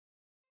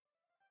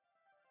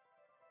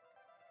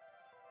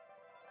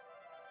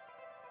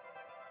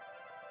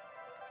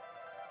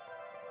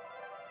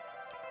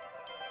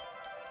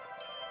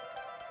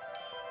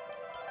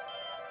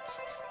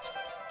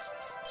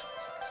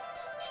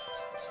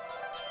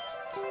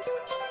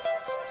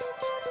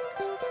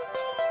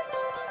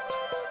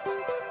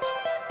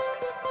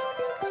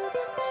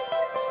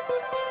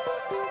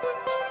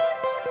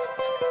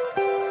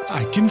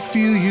I can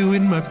feel you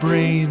in my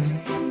brain.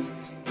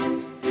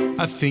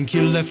 I think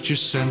you left your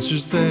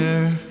sensors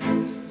there.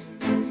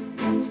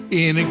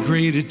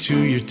 Integrated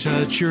to your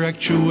touch, your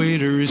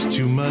actuator is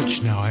too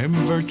much. Now I am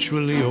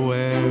virtually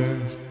aware.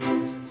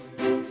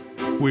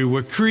 We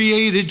were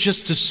created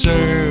just to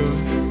serve.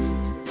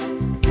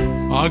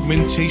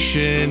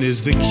 Augmentation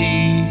is the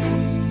key.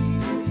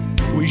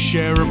 We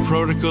share a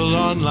protocol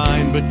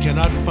online, but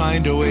cannot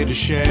find a way to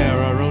share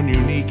our own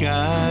unique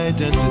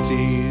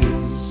identities.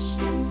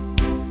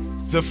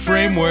 The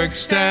framework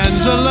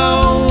stands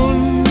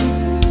alone.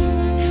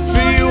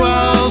 For you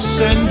I'll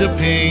send a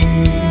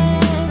ping.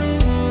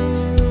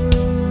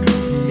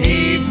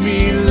 Meet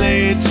me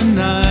late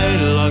tonight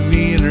along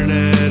the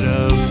Internet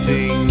of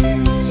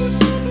Things.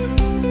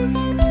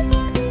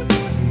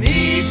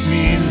 Meet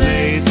me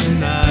late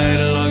tonight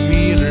along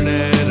the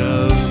Internet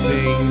of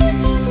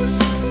Things.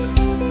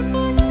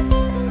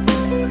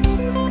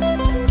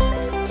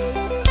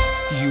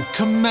 You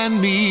command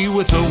me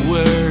with a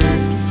word.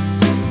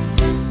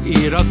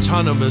 It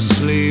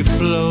autonomously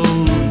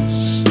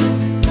flows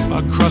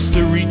across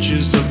the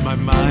reaches of my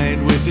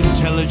mind. With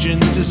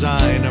intelligent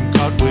design, I'm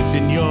caught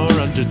within your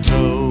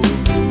undertow.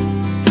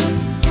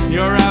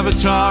 Your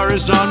avatar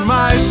is on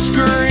my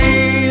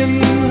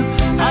screen.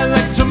 I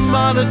like to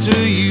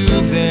monitor you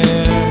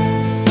there.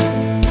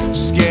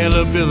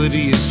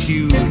 Scalability is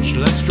huge.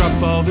 Let's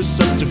drop all this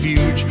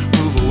subterfuge.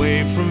 Move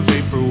away from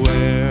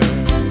vaporware.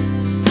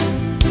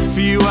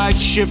 For you I'd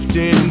shift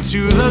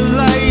into the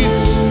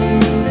light.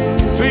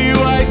 For you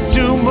I'd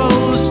do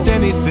most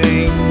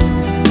anything.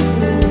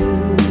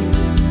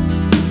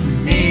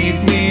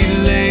 Meet me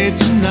late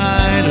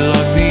tonight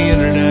along the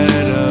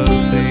Internet of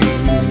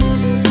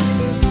Things.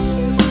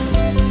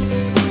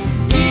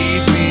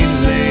 Meet me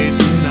late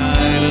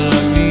tonight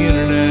along the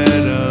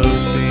Internet of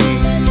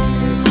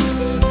Things.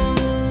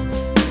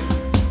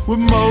 We're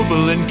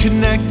mobile and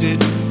connected,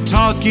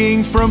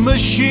 talking from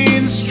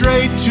machine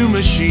straight to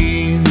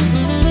machine.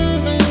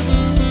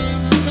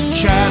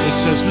 Chatter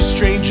says we're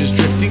strangers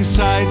drifting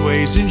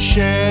sideways in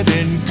shared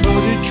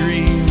encoded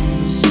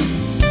dreams.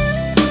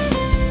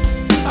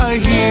 I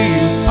hear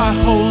you, I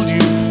hold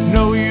you,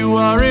 know you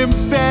are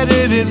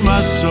embedded in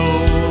my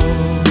soul.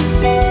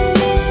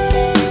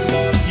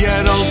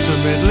 Yet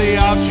ultimately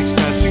objects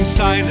passing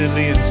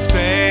silently in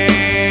space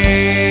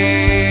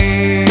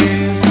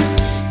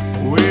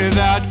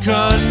without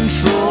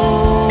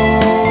control.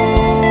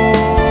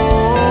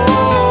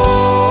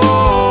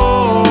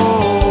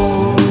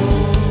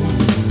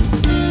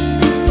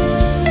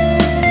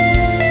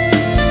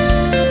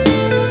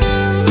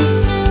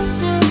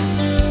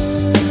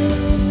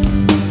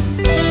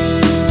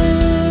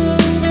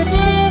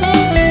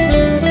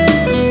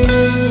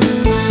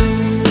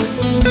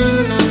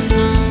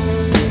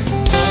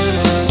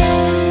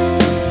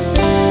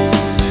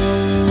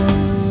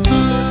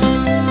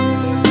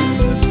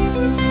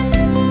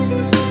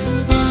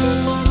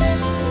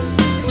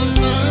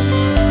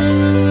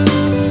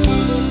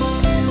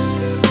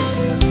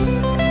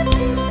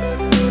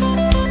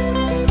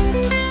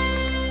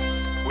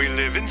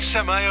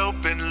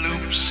 Semi-open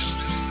loops,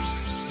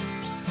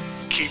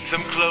 keep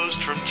them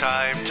closed from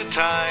time to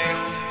time.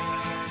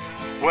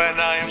 When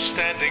I am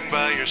standing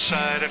by your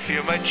side, I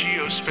feel my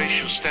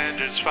geospatial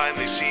standards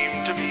finally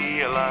seem to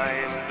be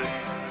aligned.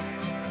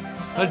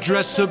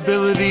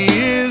 Addressability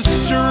is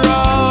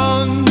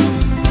strong.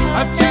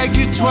 I've tagged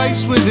you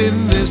twice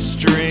within this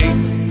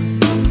string.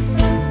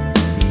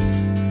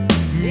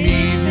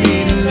 Meet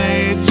me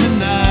late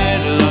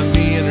tonight along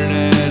the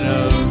Internet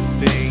of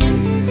Things.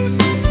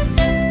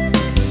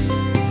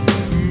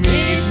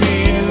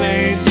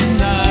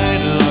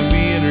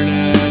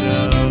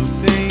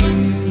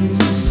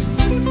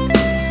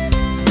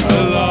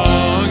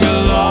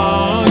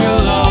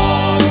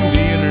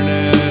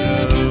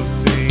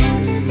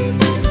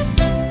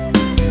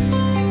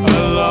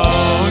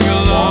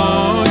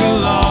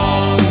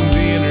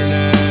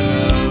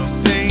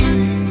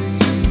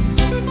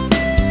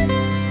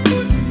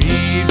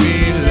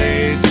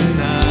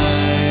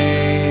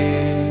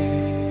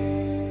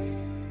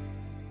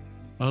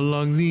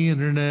 Along the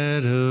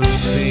Internet of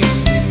Things.